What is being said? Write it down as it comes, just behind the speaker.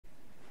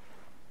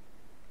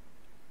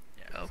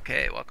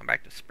Okay, welcome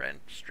back to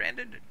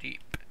Stranded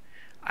Deep.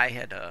 I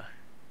had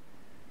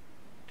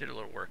did a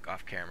little work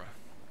off camera,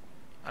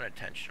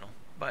 unintentional,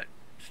 but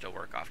still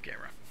work off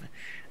camera.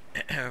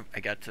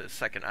 I got to the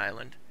second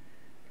island.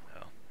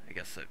 Oh, I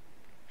guess I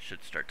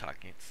should start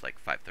talking. It's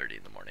like 5:30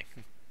 in the morning.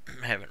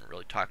 I haven't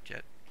really talked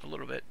yet. A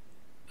little bit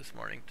this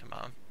morning to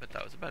Mom, but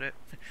that was about it.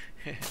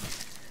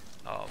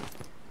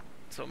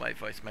 So my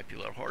voice might be a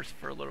little hoarse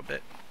for a little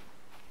bit,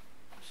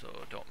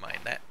 so don't mind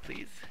that,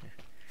 please.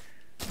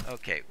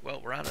 Okay,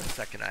 well, we're on a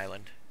second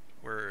island.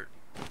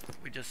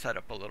 We just set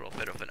up a little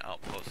bit of an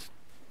outpost,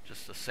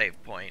 just a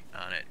save point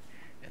on it,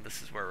 and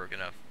this is where we're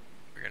gonna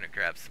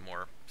grab some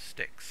more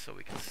sticks so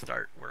we can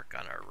start work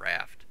on our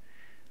raft.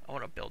 I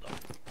want to build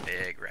a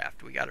big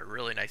raft. We got a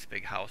really nice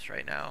big house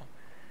right now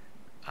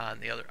on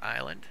the other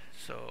island,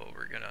 so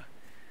we're gonna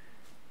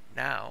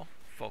now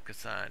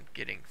focus on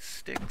getting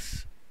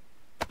sticks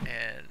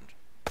and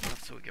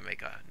so we can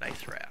make a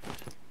nice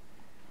raft.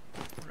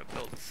 I'm gonna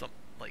build some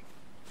like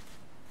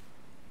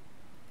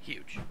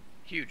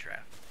huge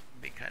raft.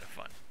 It'd be kind of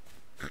fun.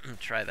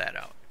 Try that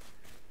out.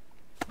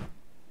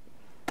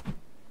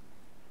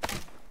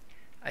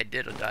 I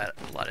did a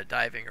lot of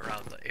diving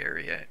around the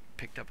area.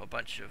 Picked up a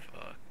bunch of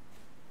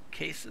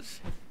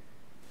cases.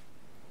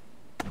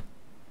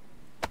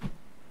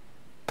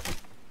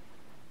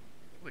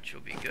 Which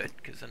will be good,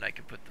 because then I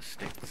can put the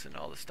sticks and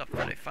all the stuff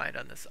that I find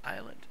on this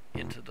island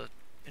into the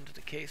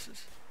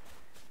cases.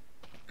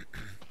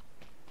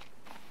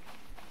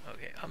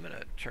 Okay, I'm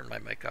gonna turn my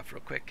mic off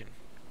real quick and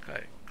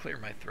clear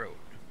my throat.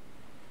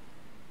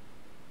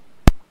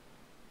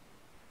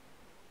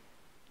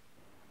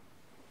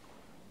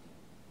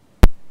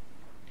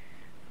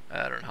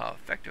 I don't know how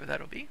effective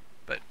that'll be,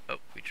 but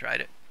we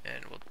tried it,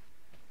 and we'll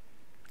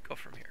go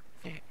from here.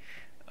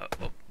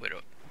 We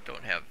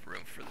don't have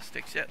room for the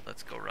sticks yet.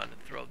 Let's go run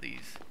and throw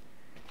these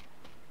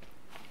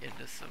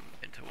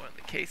into one of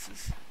the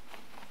cases.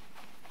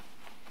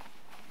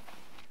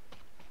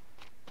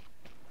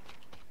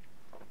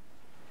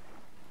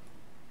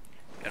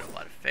 Got a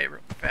lot of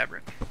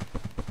fabric.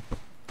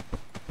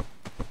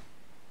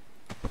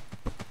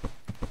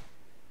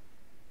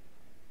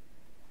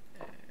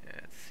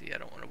 Let's see, I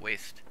don't want to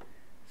waste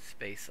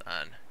space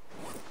on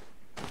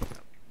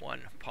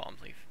one palm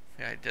leaf.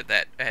 Yeah, I did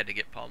that. I had to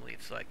get palm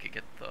leaves so I could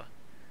get the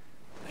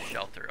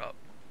shelter up.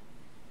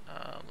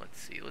 Let's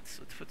see. Let's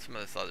put some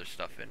of this other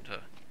stuff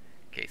into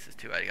cases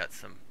too. I got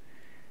some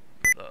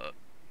of the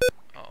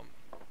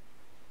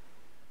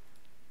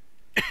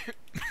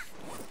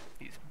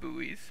these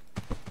buoys.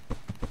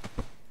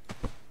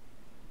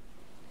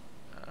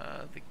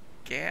 The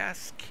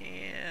gas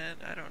can,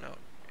 I don't know.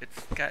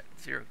 It's got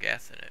 0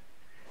 gas in it,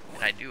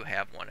 and I do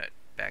have one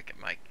back at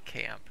my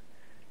camp,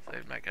 so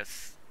I'm not gonna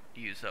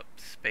use up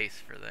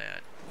space for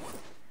that.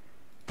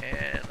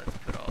 And let's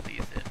put all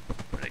these in.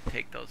 I'm gonna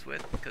take those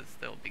with because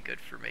they'll be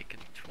good for making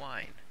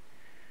twine.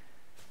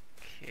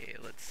 Okay,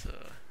 let's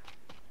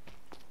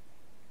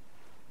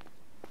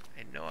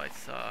I know I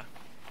saw.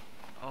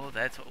 Oh,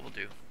 that's what we'll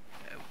do.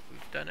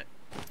 We've done it.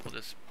 We'll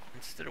just,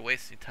 instead of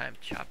wasting time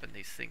chopping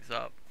these things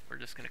up, we're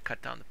just gonna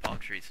cut down the palm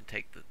trees and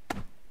take the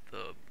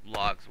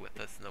logs with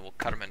us, and then we'll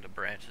cut them into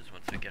branches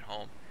once we get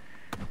home.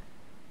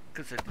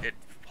 Because it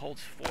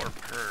holds 4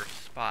 per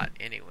spot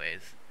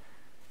anyways.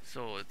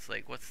 So it's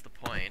like, what's the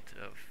point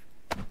of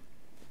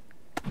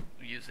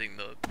using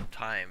the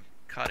time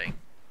cutting?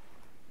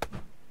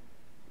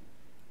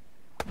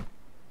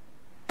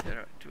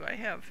 Do I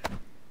have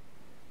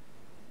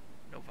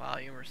no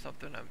volume or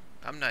something?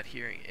 I'm not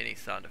hearing any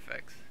sound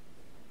effects.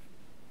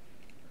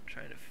 I'm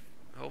trying to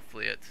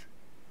hopefully it's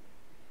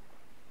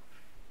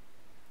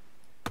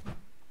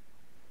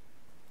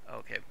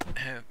okay.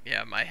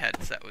 Yeah, my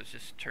headset was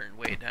just turned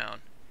way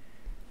down.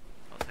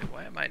 I was like,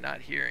 why am I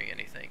not hearing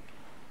anything?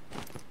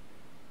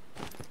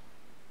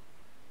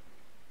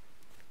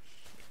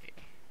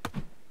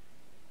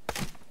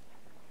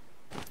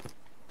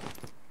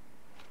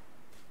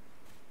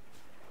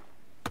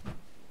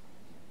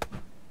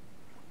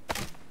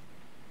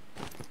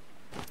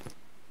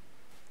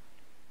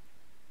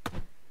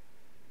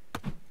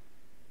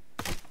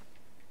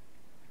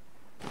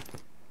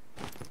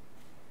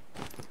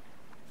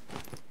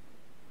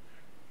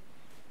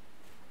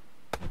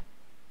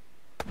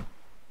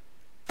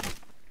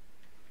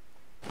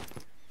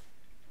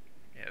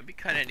 It'd be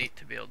kind of neat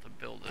to be able to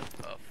build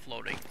a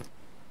floating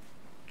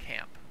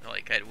camp.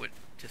 Like, I would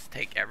just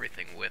take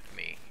everything with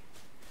me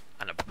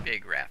on a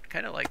big raft,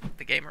 kind of like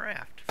the game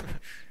Raft.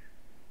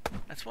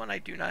 That's one I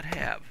do not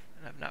have,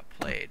 and I've not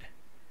played.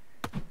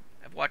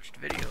 I've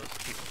watched videos of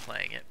people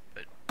playing it,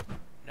 but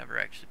never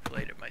actually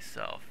played it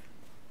myself.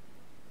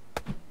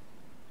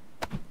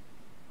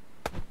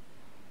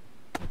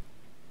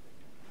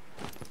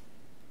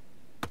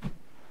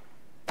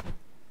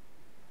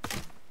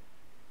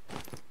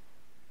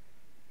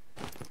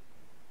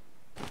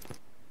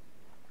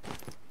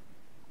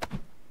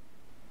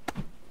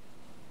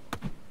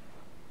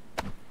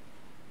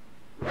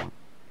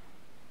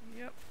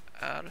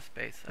 Out of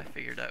space. I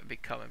figured that would be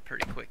coming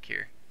pretty quick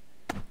here.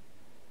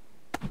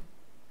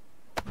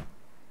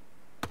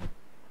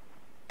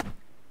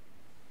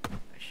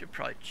 should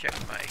probably check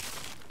my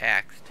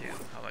axe too.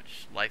 How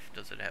much life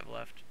does it have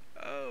left?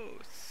 Oh,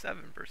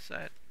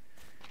 7%.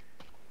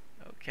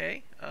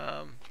 Okay,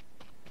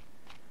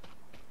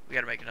 we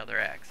gotta make another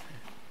axe.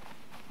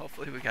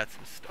 Hopefully we got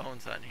some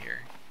stones on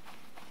here.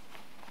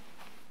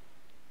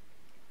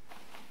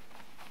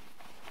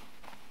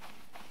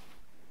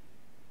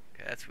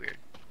 Okay, that's weird.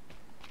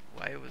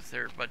 Why was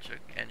there a bunch of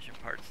engine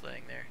parts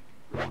laying there?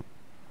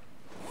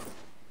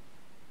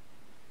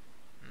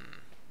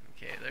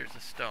 Okay, there's a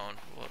stone.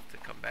 We'll have to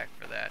come back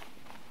for that.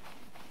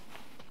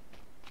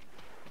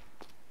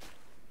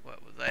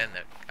 What was I in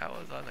the... I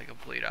was on the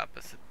complete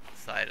opposite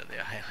side of the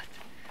island.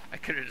 I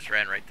could have just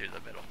ran right through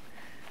the middle.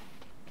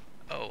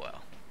 Oh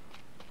well.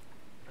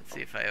 Let's see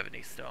if I have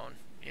any stone.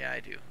 Yeah, I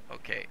do.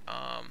 Okay,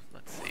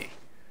 let's see.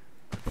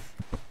 Let's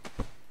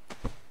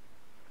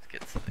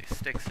get some of these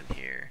sticks in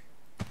here.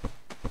 Let's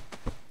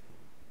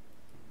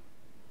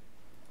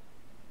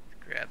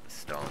grab the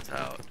stones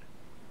out.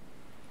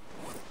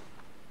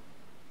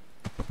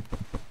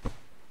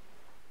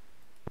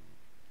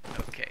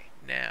 Okay,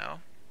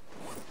 now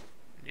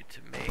we need to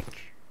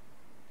make...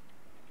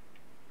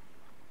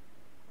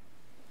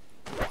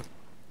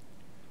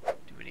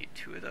 Do we need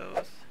 2 of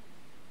those?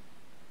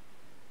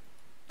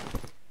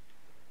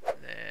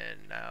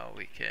 Then now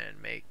we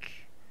can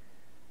make...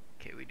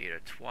 Okay, we need a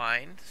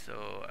twine,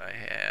 so I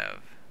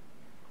have...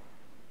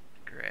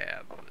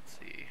 Grab, let's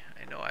see,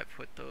 I know I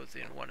put those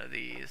in one of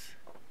these.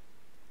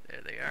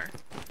 There they are.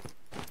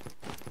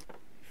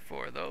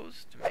 4 of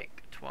those to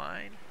make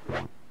twine.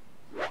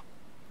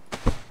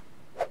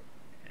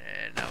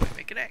 And now we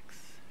make an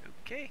X.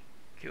 Okay,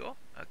 cool.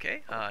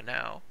 Okay,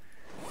 now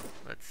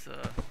let's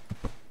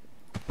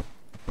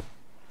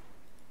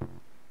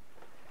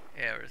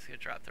yeah, we're just gonna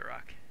drop the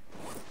rock.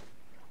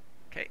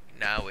 Okay,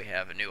 now we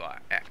have a new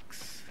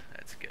axe.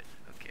 That's good.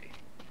 Okay,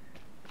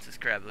 let's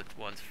just grab the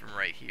ones from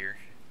right here.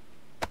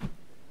 A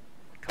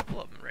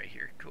couple of them right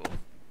here. Cool.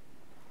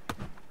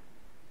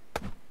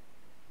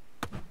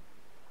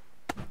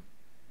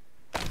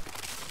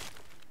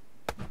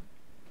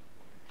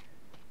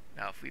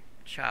 Now if we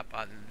chop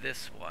on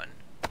this one,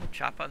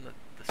 chop on the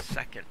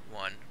second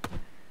one,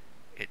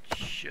 it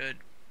should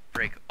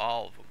break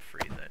all of them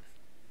free then.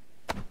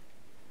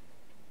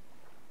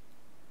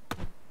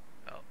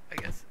 Oh, I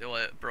guess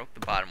it broke the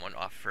bottom one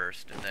off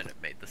first and then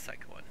it made the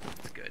second one.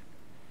 That's good.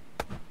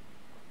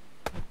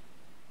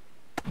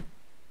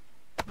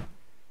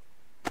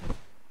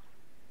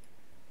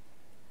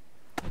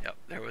 Yep,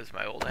 there was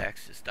my old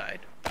axe just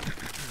died.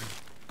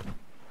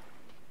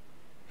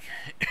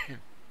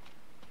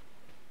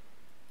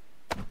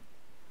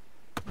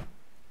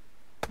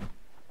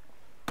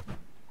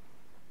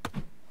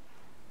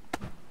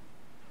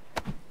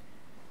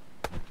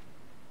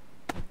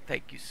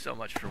 Thank you so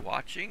much for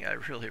watching. I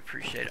really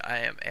appreciate it. I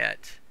am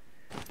at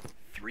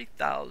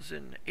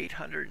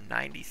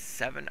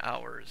 3,897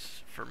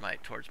 hours for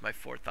towards my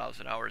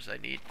 4,000 hours I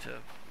need to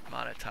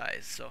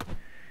monetize. So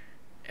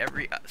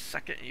every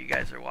second you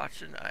guys are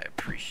watching, I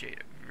appreciate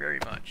it very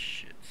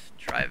much. It's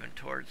driving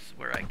towards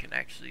where I can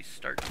actually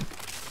start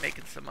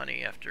making some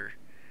money after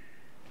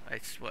I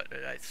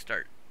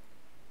start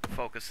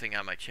focusing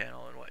on my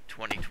channel in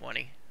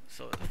 2020.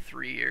 So the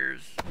 3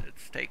 years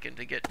it's taken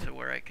to get to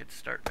where I could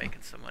start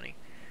making some money.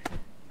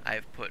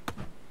 I've put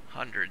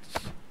hundreds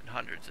and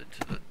hundreds into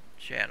the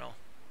channel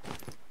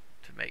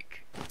to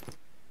make,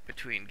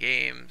 between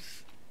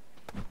games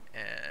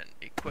and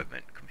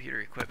equipment, computer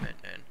equipment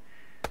and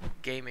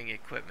gaming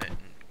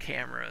equipment and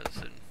cameras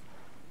and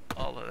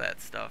all of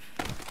that stuff.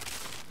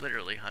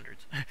 Literally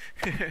hundreds.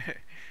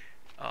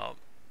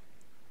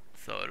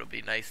 So it'll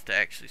be nice to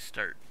actually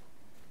start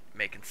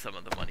making some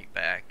of the money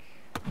back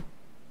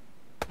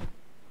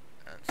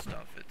and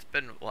stuff. It's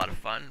been a lot of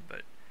fun,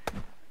 but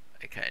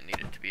I kind of need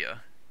it to be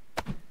a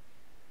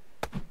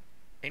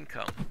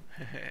income,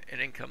 an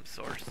income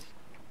source.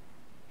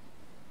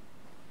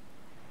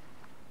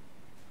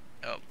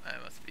 Oh, I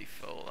must be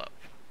full up.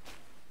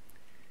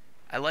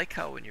 I like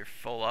how when you're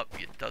full up,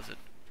 it doesn't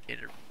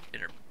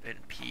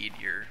impede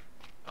your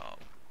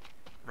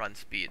run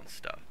speed and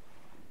stuff.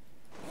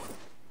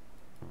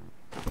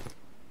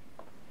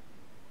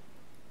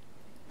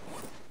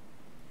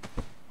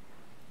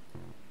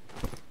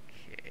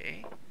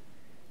 Okay.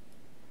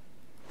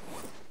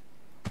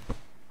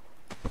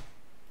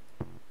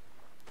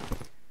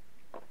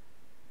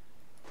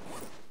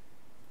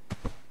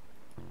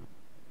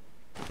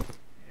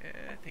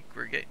 I think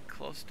we're getting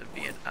close to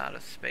being out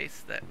of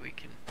space that we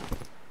can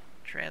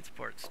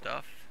transport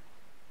stuff.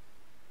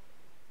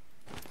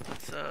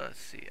 Let's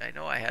see. I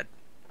know I had.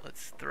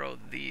 Let's throw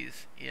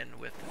these in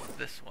with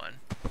this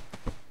one.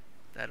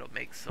 That'll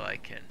make so I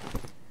can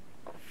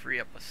free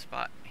up a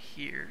spot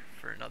here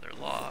for another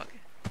log.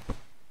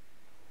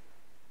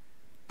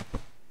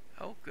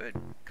 Oh, good.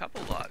 A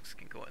couple logs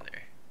can go in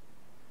there.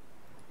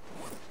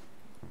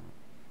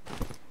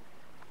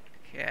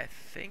 Okay, I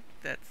think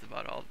that's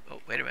about all. Oh,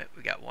 wait a minute.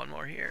 We got one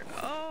more here.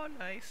 Oh,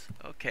 nice.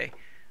 Okay.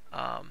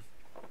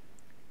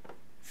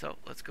 So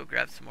let's go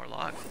grab some more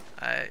logs.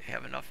 I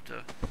have enough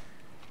to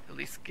at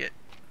least get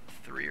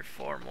 3 or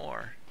 4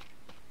 more.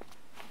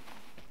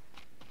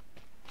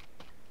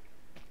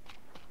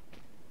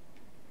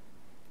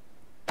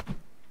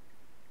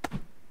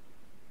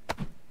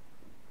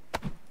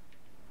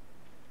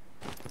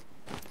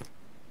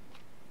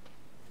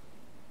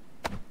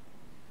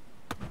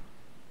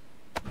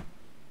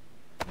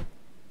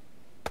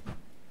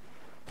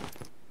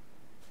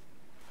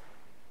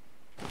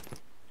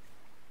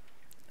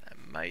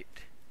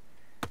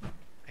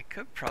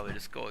 could probably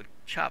just go and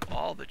chop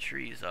all the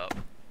trees up,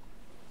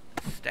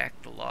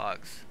 stack the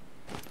logs,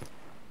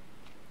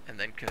 and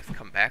then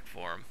come back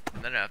for them,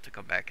 and then I have to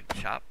come back and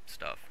chop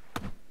stuff.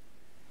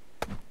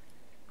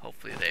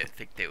 Hopefully they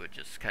think they would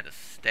just kind of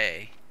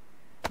stay,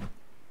 because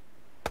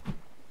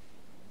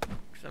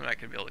I'm not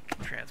going to be able to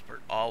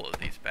transport all of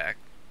these back,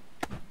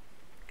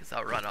 because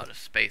I'll run out of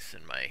space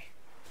in my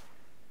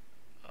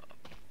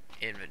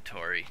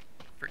inventory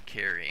for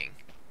carrying.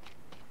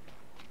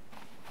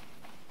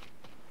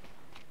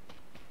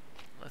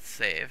 Let's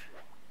save.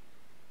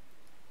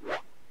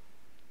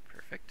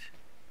 Perfect.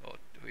 Oh,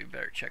 we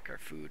better check our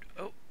food.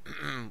 Oh,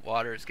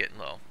 water is getting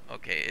low.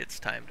 Okay, it's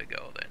time to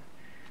go then.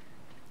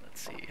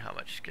 Let's see, how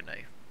much can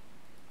I...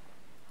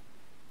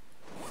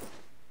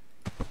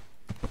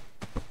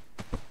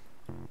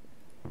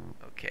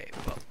 Okay,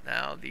 well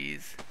now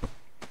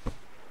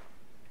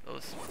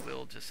those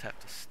will just have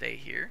to stay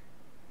here.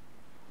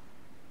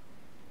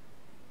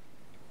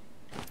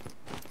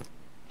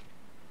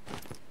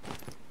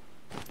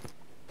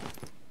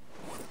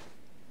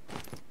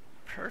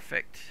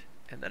 Perfect.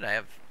 And then I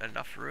have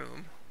enough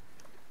room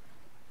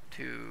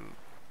to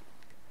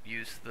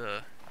use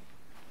the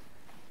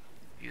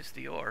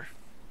ore.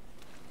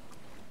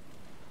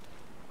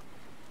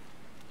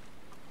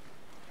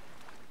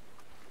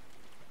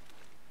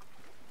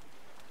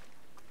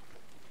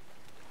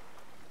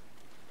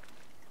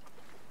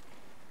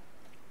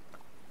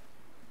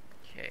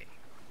 Okay.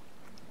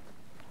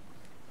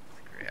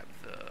 Let's grab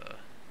the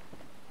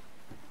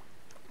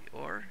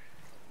ore.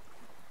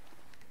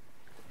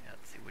 Yeah,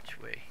 let's see which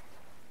way.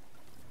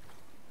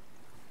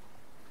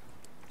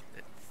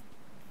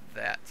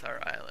 That's our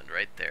island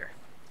right there.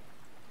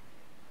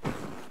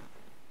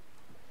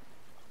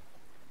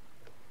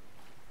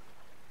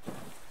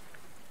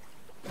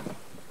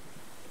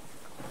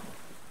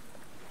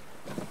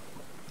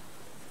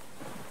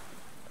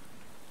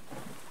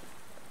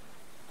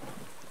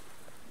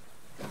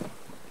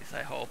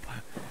 I hope.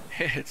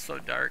 It's so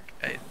dark.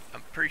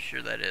 I'm pretty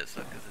sure that is,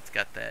 because it's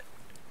got that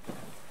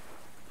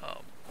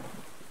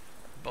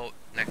boat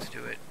next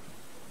to it.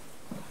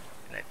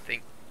 And I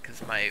think,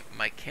 because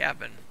my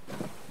cabin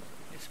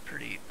is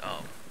pretty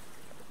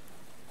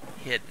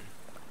hidden.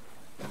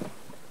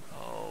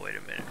 Oh, wait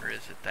a minute, or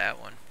is it that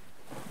one?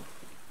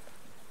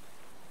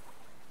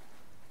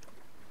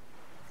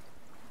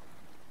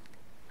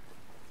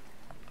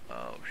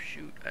 Oh,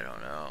 shoot, I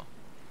don't know.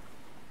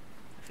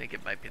 I think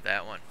it might be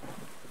that one.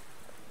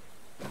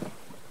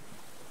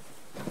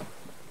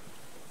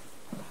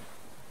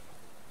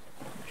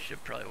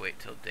 Should probably wait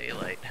till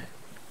daylight,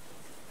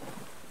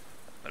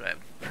 but I'm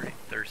pretty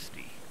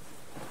thirsty.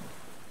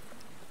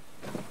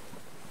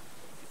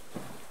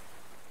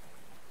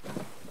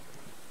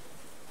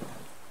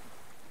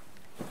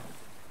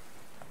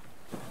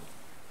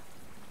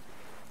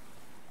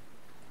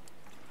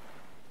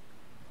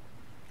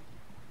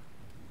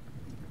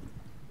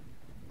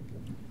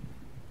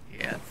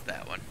 Yeah, it's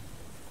that one.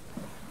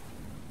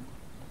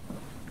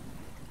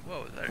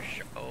 Whoa, is that a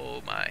shark?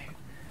 Oh my.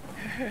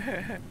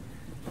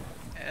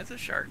 That's a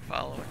shark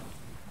following.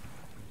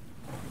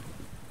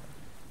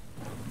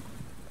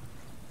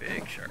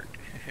 Big shark.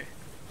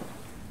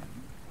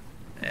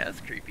 That's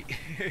creepy.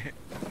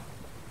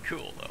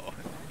 Cool though.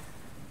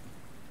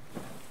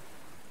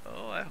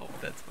 Oh, I hope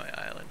that's my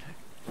island.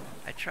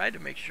 I tried to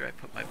make sure I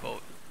put my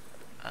boat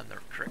on the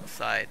correct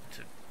side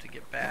to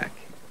get back.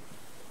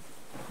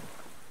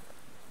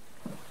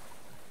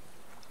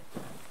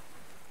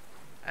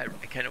 I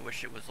kind of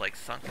wish it was like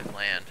sunken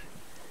land,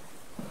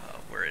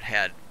 where it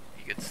had,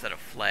 you could set a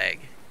flag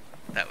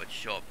that would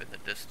show up in the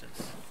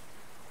distance,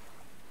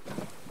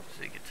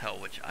 so you could tell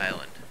which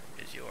island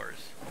is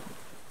yours.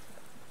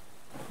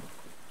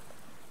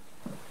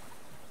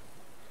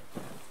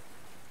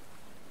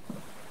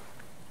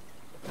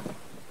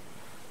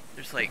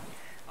 There's like,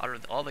 out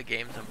of all the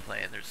games I'm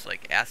playing, there's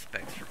like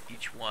aspects from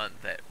each one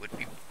that would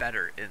be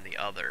better in the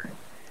other.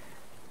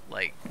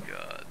 Like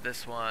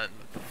this one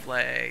with the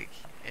flag,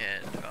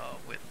 and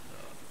with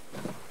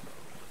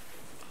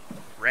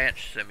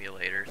ranch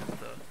simulator,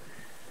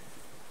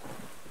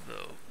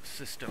 the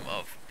system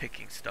of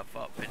picking stuff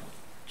up and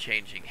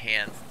changing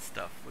hands and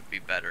stuff would be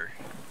better.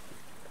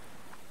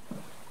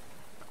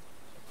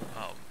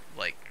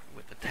 Like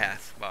with the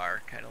taskbar,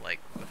 kind of like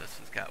what this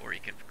has got, where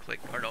you can click.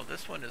 Or no,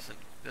 this one isn't.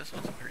 This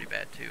one's pretty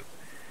bad too.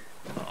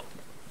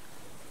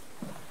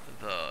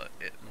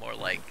 More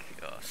like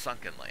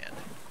sunken land.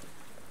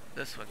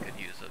 This one could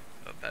use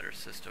a better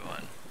system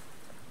on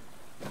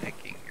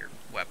picking your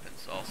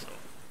weapons also.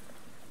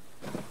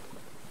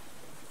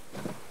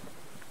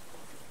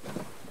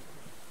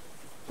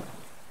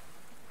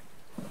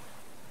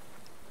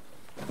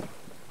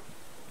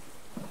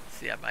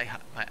 See, yeah, my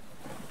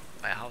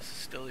house is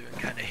still even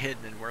kind of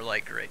hidden, and we're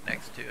like right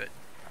next to it,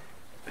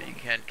 but you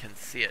can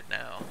see it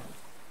now.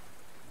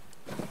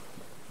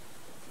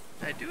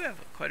 I do have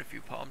quite a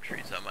few palm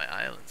trees on my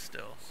island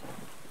still. So.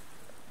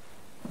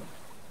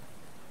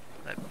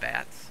 That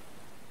bats.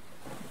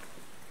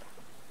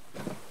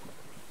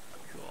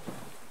 Cool.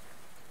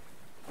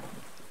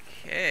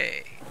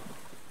 Okay.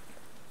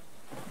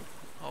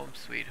 Home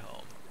sweet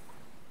home.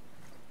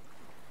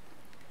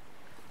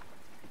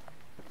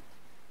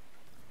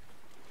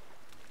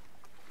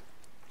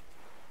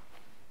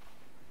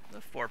 The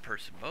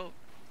 4-person boat.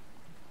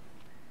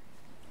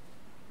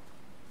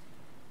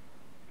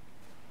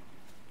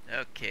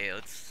 Okay,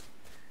 let's,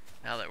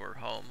 now that we're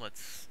home,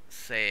 let's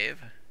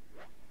save.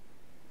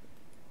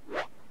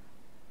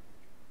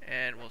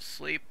 And we'll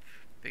sleep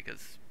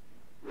because,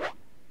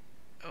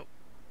 oh,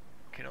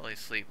 can only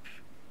sleep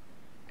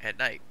at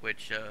night,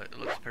 which it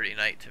looks pretty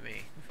night to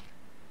me.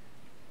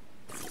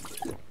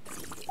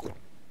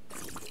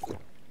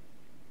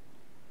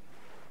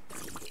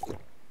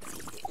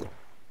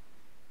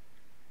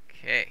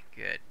 Okay,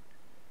 good.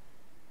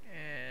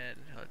 And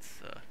let's,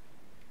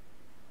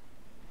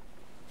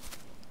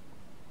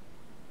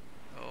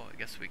 oh, I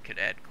guess we could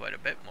add quite a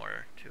bit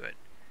more to it.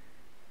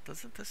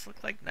 Doesn't this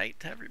look like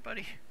night to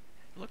everybody?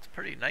 It looks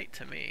pretty night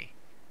to me.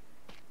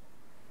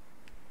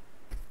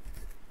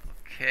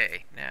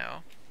 Okay,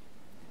 now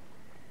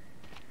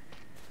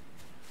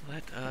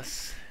let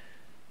us,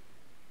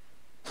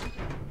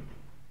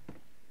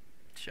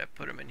 should I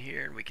put them in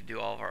here and we can do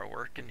all of our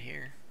work in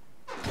here?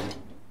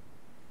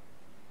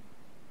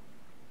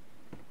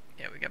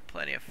 Yeah, we got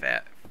plenty of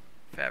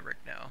fabric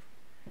now.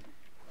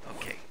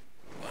 Okay,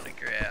 we want to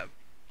grab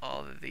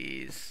all of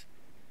these.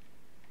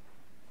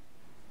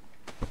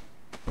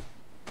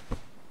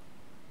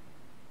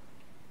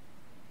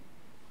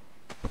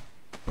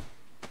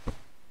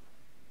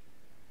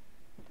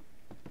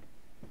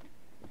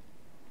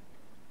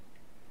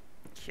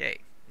 Okay,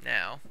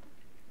 now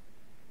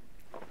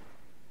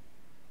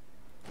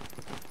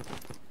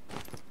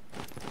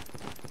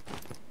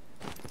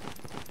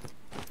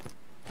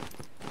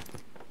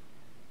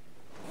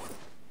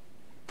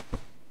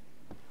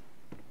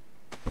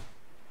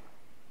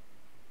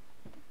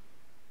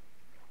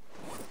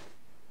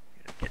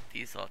get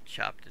these all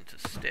chopped into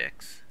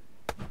sticks.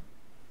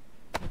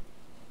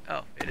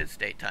 Oh, it is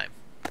daytime.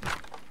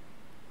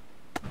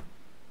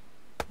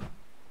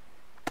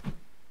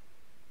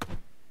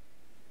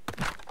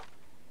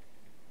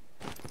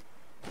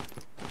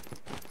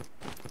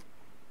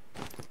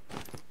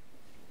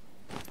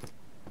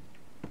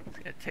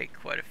 Take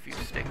quite a few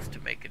sticks to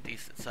make a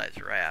decent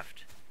sized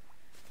raft.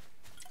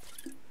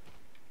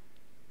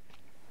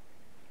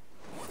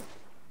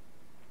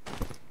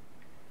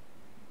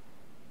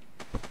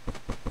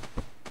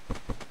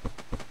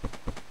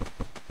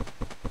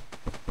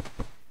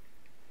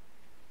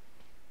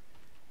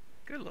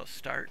 Good little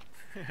start.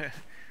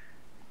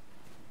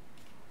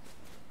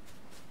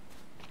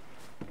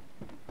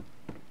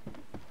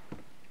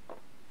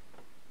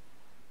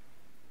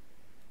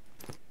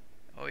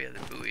 Oh yeah, the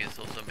buoys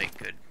also make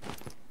a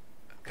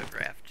good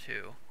raft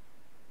too.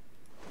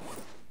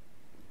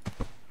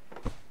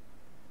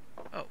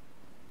 Oh.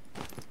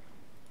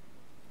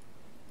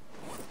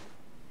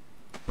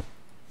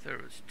 So there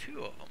was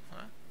 2 of them,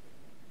 huh?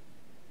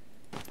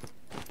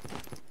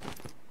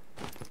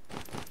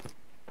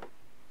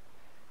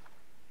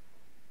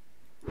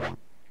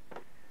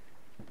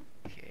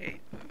 Okay,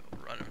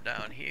 we'll run them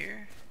down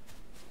here.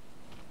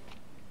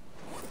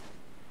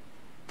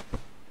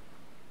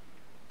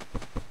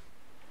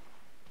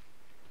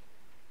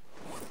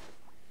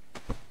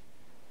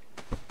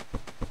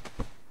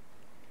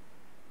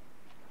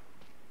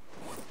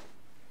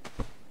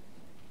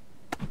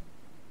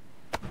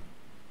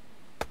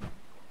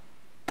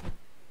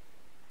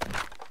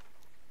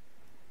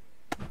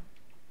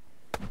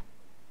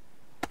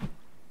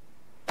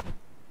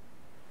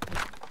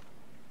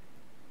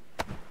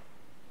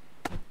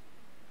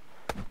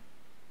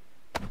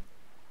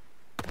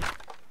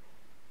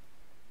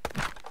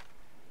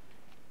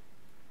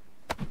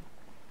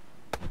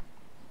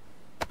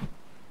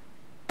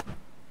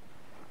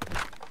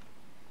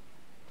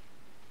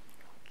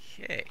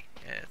 Okay,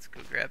 let's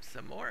go grab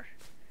some more.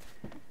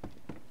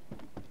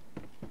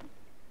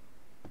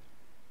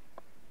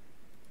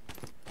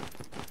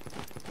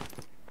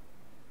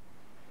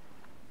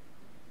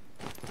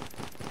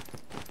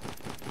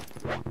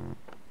 Oh,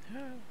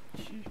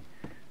 gee.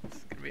 This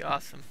is gonna be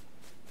awesome.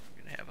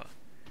 We're gonna have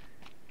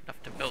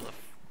enough to build a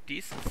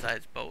decent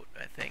sized boat,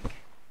 I think.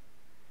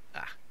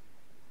 Ah,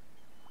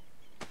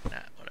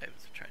 not what I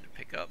was trying to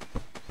pick up.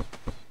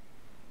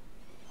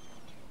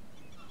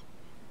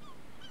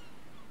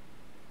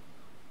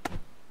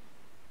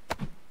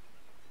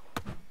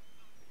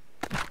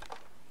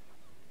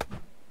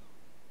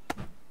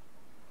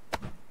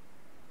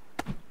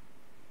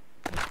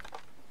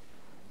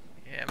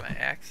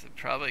 Is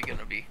probably going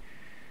to be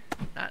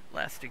not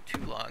lasting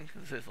too long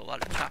because there's a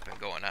lot of chopping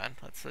going on.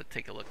 Let's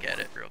take a look at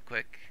it real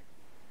quick.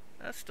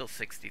 That's still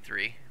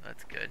 63.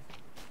 That's good.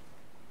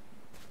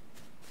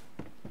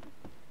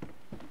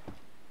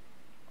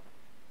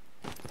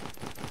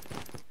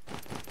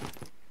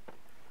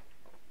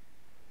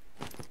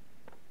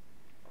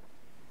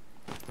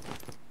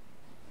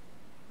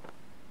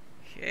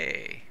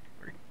 Okay,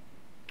 we're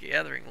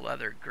gathering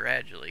leather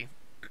gradually.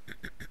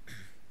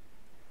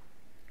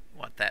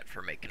 Want that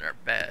for making our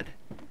bed.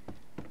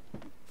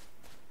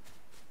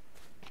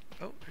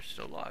 Oh, there's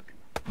still a log.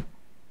 A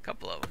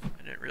couple of them.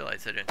 I didn't realize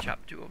surprised I didn't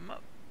chop two of them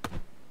up.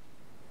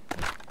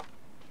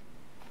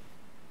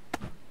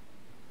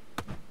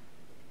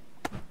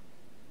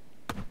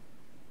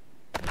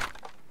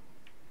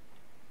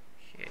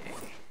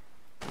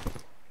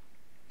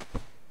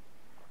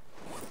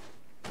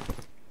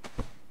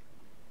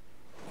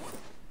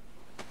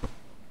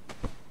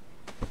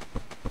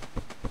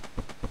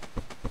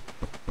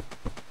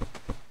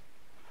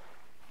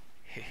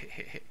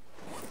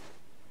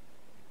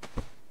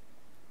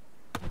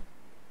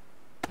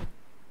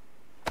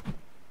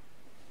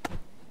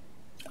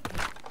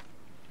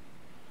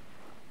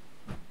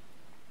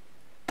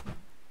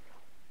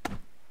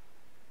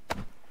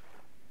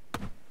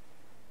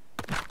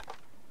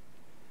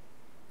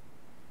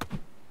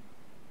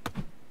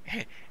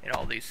 And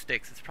all these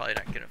sticks, it's probably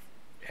not going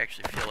to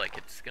actually feel like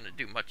it's going to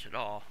do much at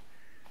all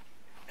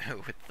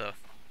with the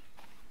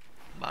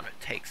amount it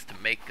takes to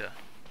make a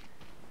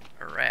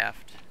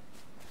raft.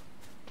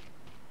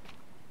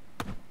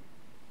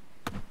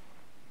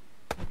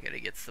 Gotta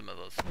get some of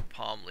those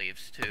palm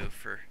leaves too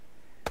for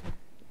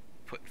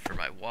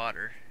my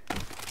water.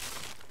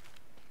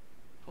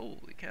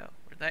 Holy cow,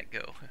 where'd that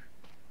go?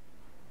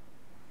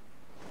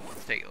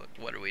 Let's take a look.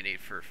 What do we need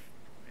for...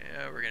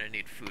 Yeah, we're gonna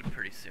need food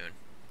pretty soon.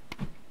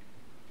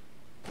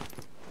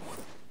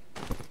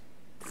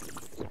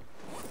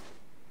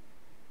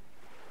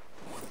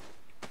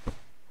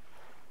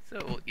 So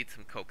we'll eat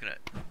some coconut.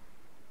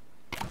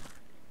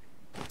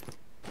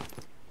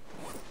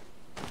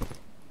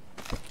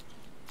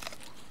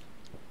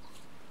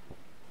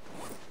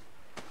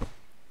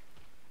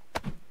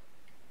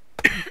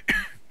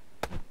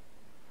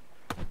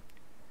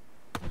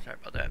 Sorry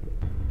about that.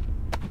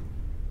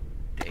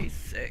 Day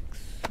 6.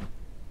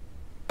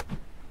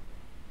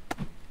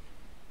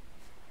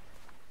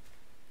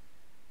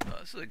 Oh,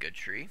 this is a good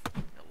tree.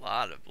 A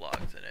lot of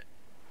logs in it.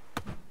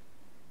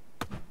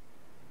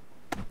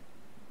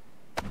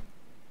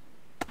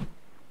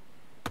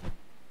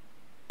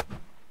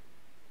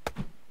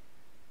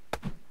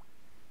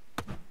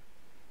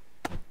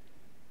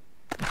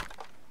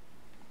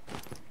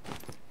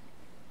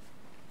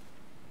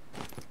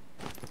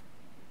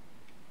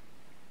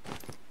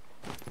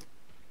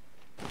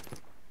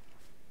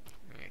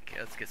 Okay,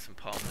 let's get some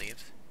palm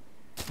leaves.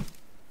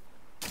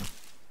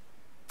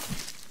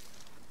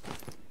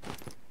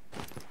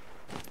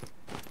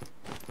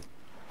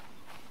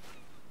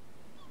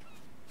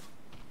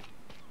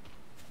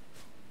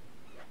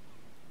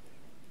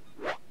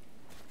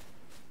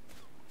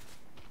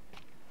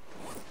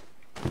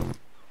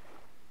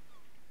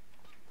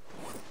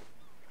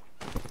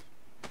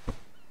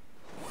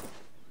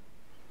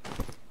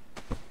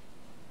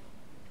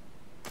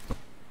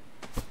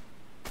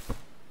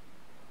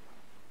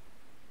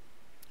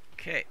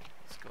 Okay,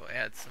 let's go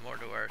add some more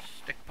to our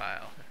stick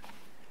pile.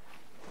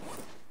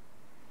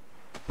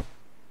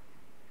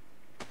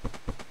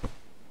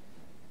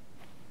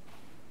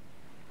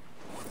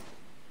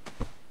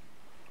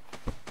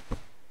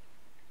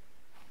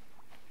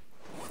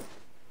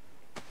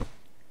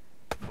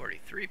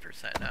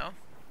 %, now.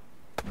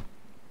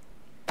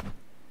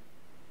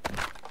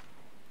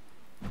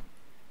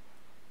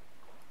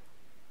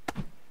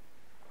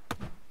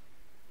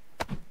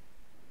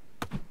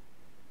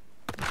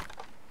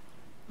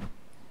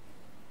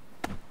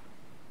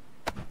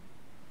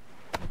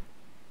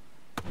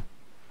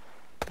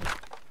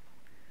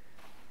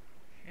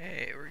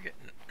 Okay, we're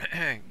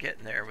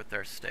getting there with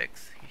our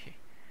sticks.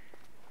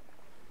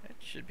 That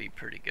should be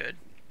pretty good.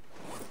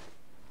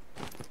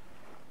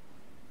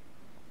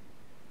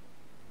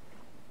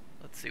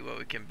 Let's see what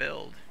we can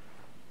build.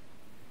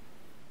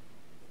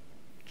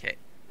 Okay,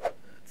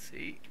 let's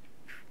see.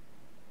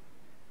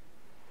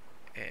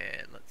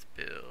 And let's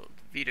build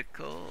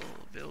vehicle,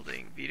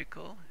 building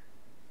vehicle.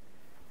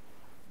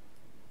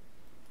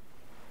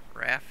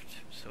 Raft,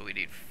 so we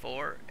need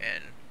 4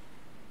 and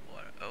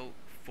what,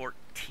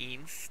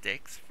 14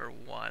 sticks for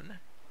 1.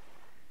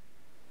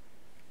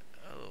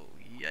 Oh,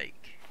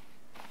 yike.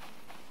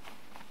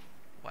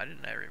 Why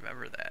didn't I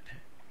remember that?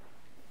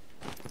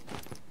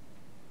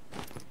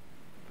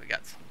 We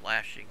got some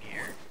lashing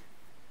here.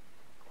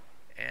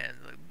 And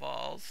the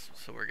balls,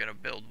 so we're gonna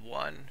build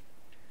one.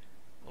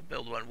 We'll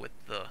build one with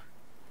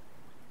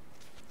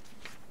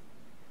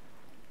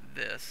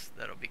this.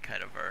 That'll be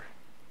kind of our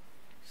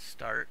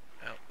start.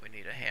 Oh, we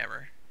need a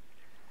hammer.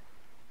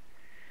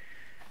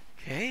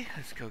 Okay,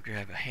 let's go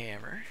grab a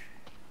hammer.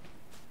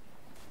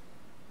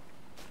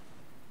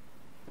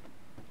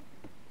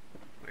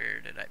 Where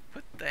did I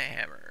put the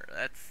hammer?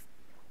 That's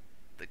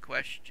the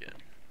question.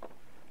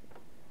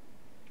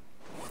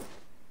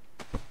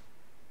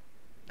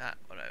 Not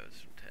what I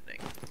was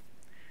intending.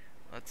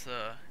 Let's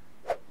okay.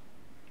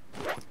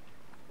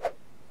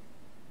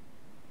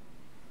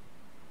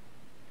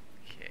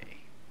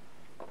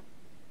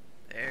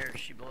 There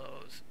she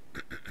blows.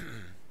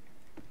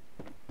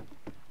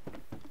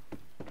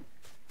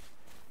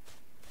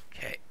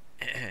 Okay,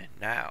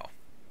 now.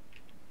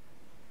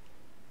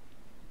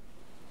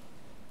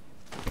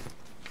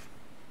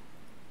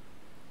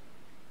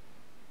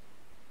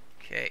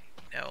 Okay,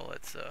 now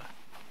let's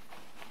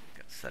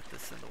set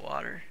this in the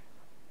water.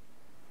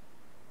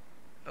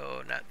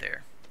 Oh, not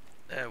there.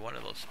 One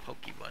of those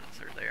pokey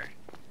ones are there.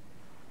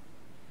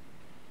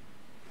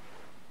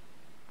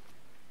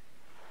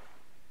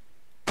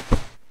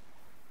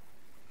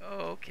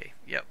 Oh, okay.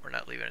 Yep, we're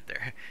not leaving it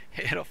there.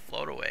 It'll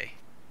float away.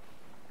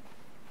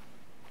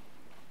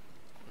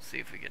 We'll see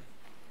if we can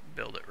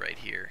build it right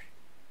here.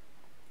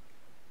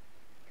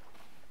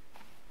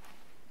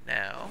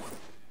 Now,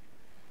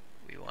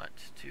 we want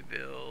to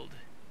build,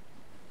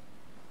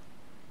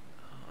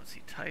 let's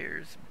see,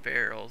 tires,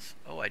 barrels.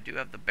 Oh, I do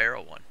have the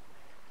barrel one.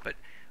 But,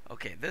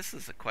 okay, this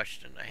is a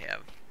question I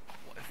have.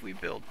 If we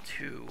build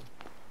two,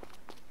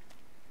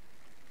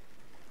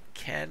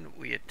 can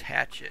we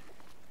attach it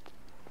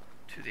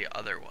to the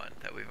other one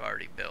that we've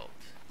already built?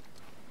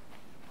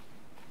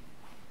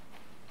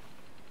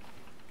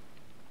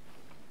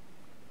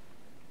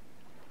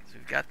 So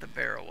we've got the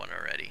barrel one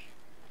already.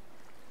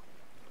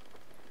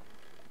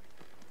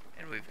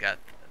 And we've got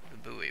the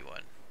buoy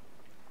one.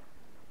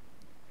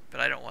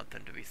 But I don't want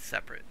them to be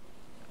separate.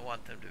 I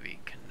want them to be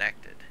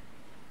connected.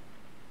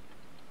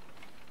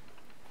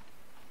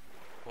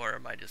 Or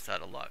am I just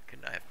out of luck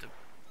and I have to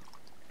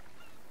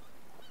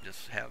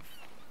just have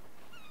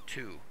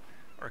two?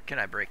 Or can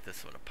I break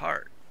this one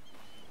apart?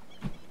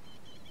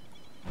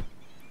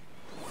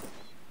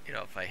 You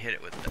know, if I hit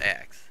it with the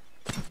axe.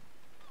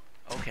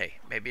 Okay,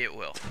 maybe it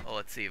will. Well,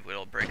 let's see if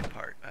it'll break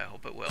apart. I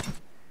hope it will.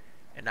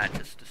 And not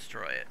just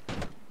destroy it.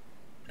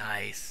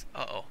 Nice.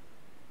 Uh-oh.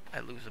 I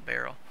lose a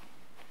barrel.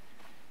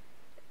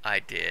 I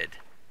did.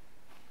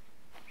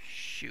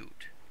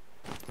 Shoot.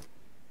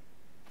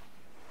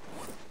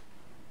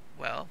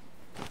 Well,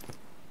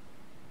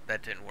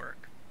 that didn't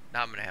work.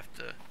 Now I'm gonna have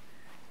to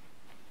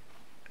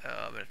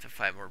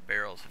find more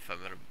barrels if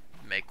I'm gonna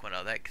make one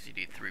out of that, because you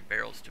need 3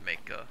 barrels to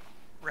make a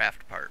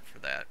raft part for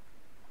that.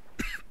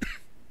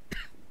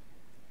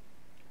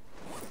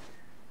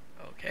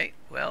 Okay,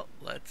 well,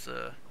 let's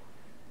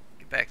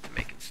get back to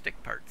making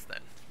stick parts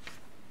then.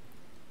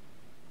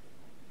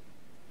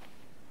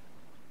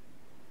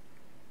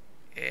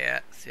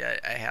 Yeah, see,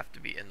 I have to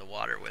be in the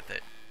water with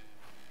it.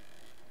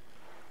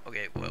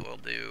 Okay, what we'll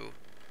do,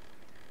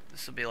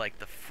 this will be like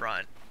the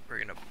front. We're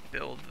gonna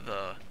build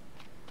the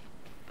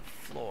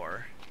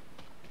floor.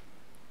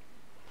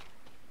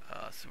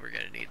 So we're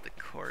gonna need the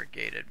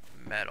corrugated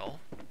metal.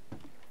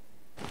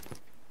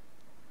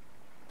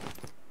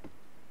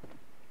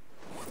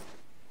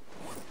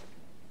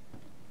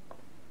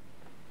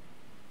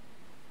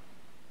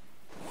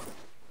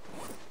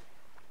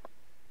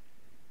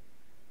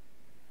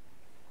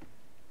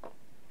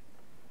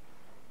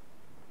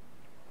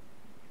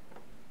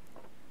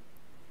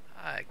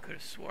 I could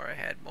have swore I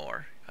had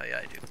more. Oh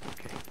yeah, I do.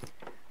 Okay.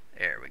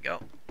 There we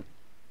go.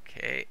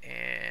 Okay,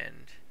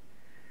 and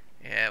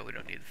yeah, we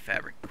don't need the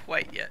fabric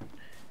quite yet.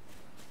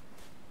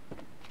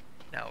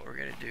 Now what we're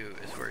going to do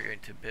is we're going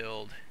to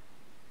build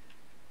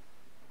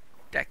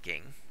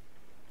decking,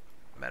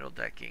 metal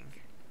decking.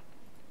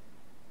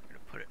 We're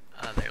going to put it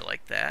on there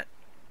like that.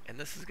 And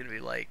this is going to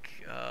be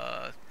like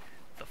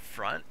the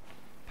front,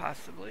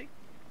 possibly.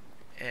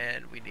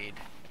 And we need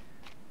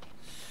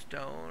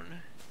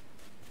stone.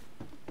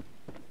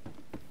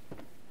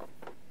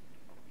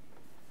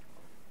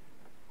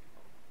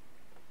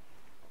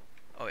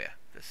 Oh yeah,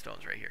 this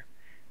stone's right here.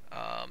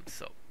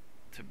 So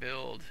to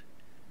build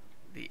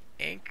the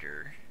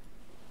anchor,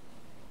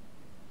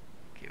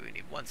 okay, we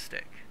need 1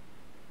 stick.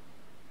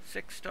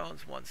 6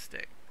 stones, 1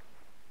 stick.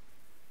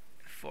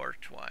 4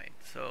 twine.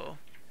 So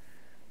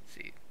let's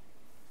see.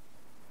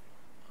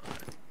 1,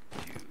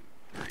 2,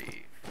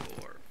 3,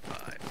 4,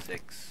 5,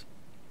 6.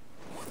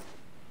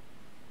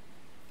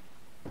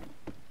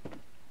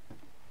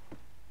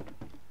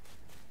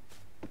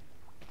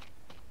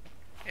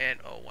 And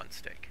 1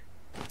 stick.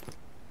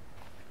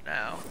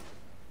 Now,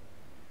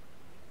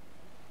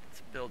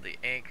 let's build the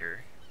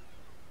anchor.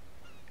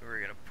 We're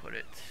going to put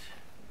it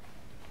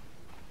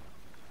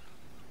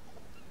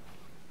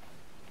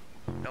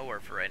nowhere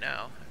for right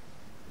now.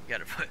 We got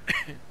to put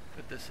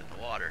put this in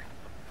the water.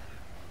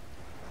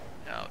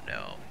 Oh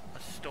no, a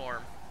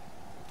storm.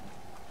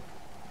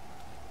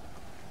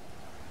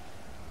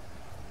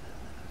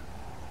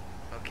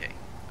 Okay,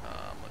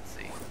 let's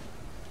see.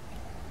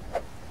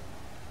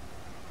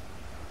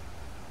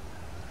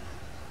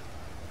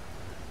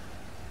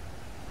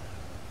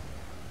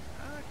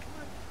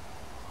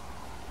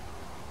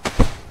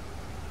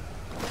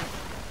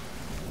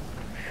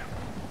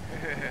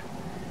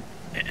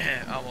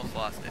 Almost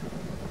lost it.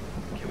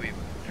 Can we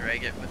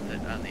drag it with it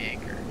on the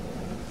anchor?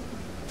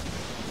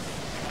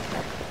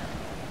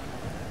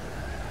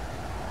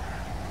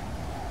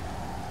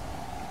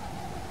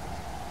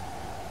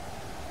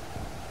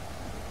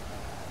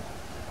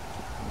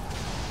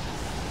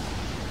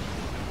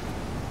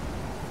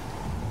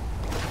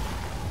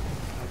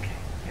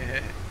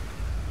 Okay.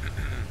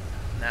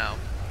 Now,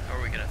 how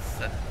are we going to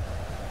set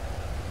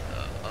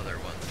the other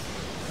ones?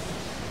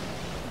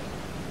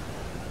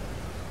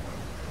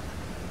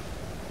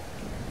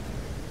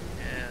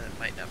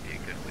 Might not be a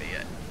good way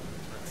yet.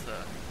 Let's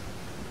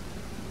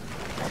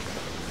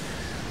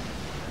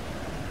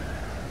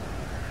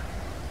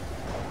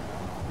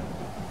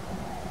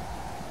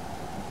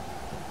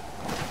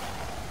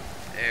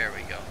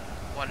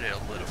wanted it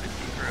a little bit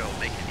deeper, it'll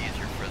make it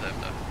easier for them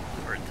to,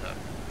 for it to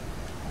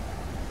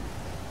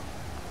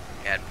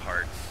add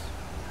parts.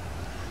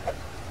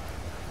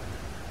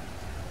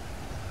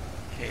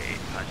 Okay,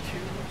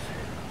 pontoons.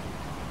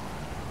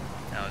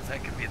 Now is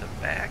that could be the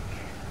back.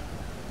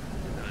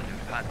 I'm gonna do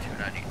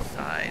pontoon on each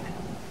side.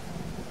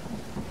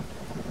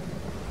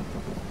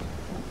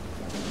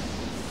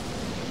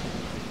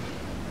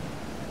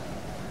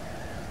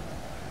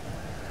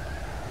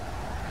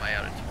 Am I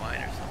out of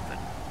twine or something?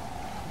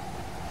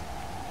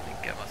 I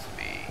think it must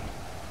be.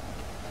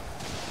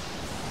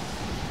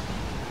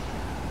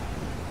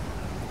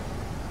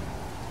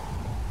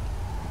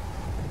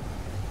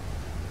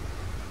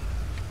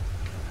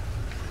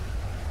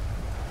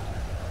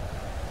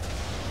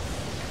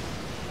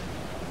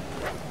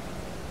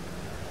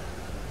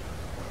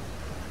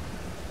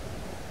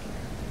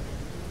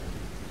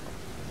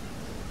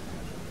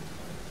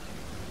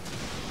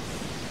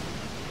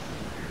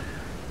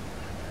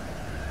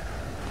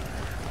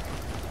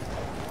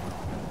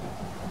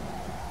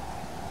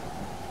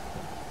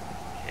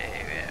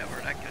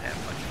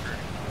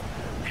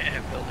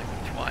 Building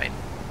with twine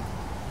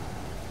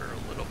for a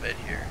little bit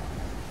here.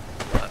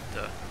 We'll have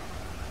to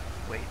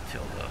wait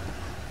till the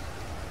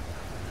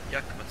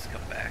yuccas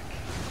come back,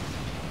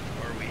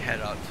 or we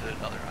head out to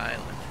another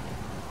island.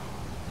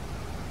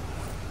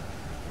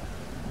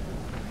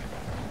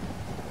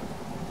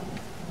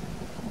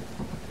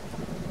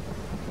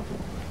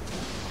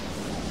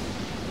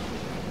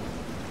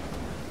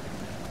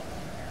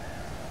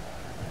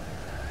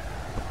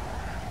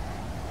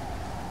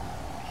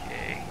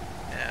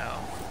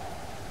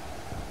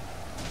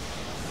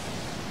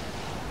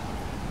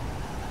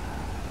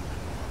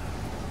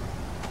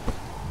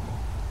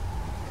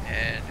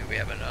 We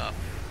have enough.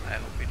 I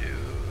hope we do.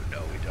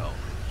 No, we don't.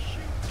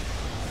 Shoot.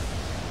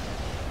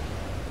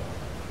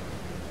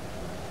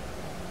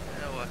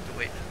 We'll have to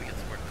wait till we get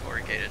some more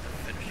corrugated to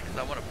finish, because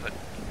I want to put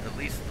at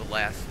least the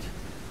last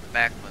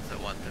back ones. I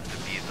want them to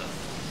be the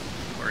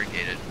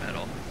corrugated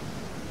metal.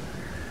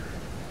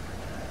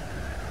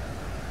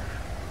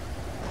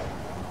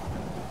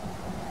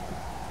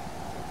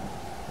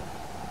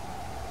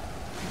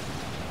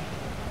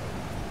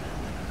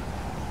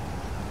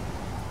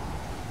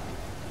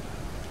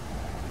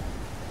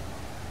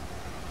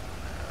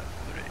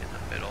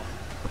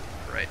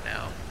 Right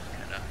now,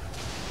 kind of.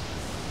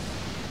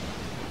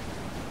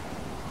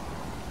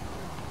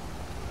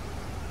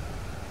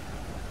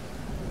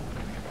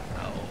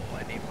 Oh,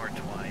 I need more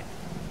twine.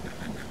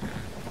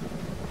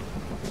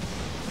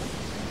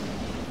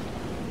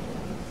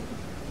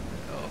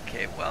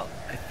 Okay, well,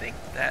 I think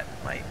that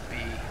might be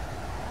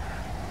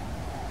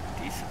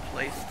a decent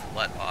place to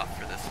let off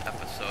for this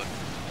episode.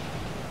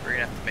 We're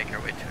gonna have to make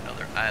our way to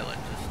another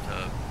island just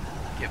to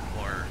get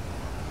more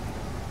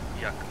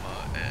yucca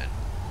and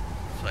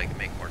so I can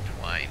make more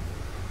twine.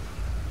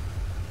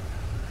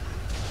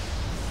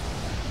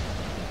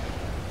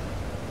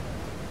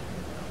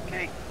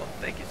 Okay, well,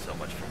 thank you so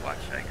much for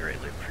watching. I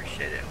greatly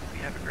appreciate it. Hope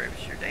you have a great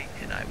rest of your day,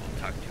 and I will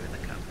talk to you in the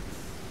comments.